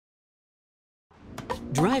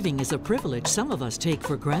Driving is a privilege some of us take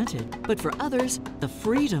for granted, but for others, the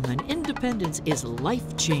freedom and independence is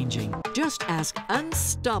life-changing. Just ask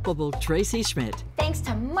unstoppable Tracy Schmidt. Thanks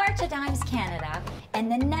to March of Dimes Canada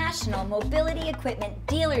and the National Mobility Equipment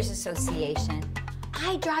Dealers Association,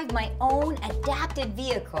 I drive my own adapted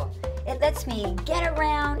vehicle. It lets me get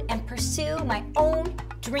around and pursue my own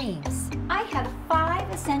dreams. I have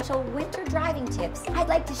 5 essential winter driving tips I'd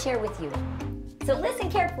like to share with you. So listen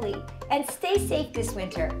carefully and stay safe this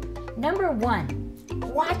winter. Number 1,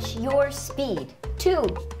 watch your speed. 2,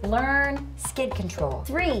 learn skid control.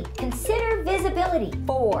 3, consider visibility.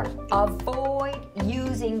 4, avoid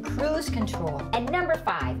using cruise control. And number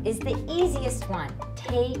 5 is the easiest one.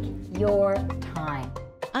 Take your time.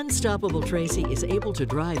 Unstoppable Tracy is able to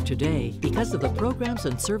drive today because of the programs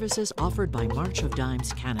and services offered by March of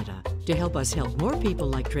Dimes Canada. To help us help more people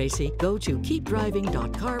like Tracy, go to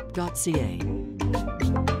keepdriving.carp.ca.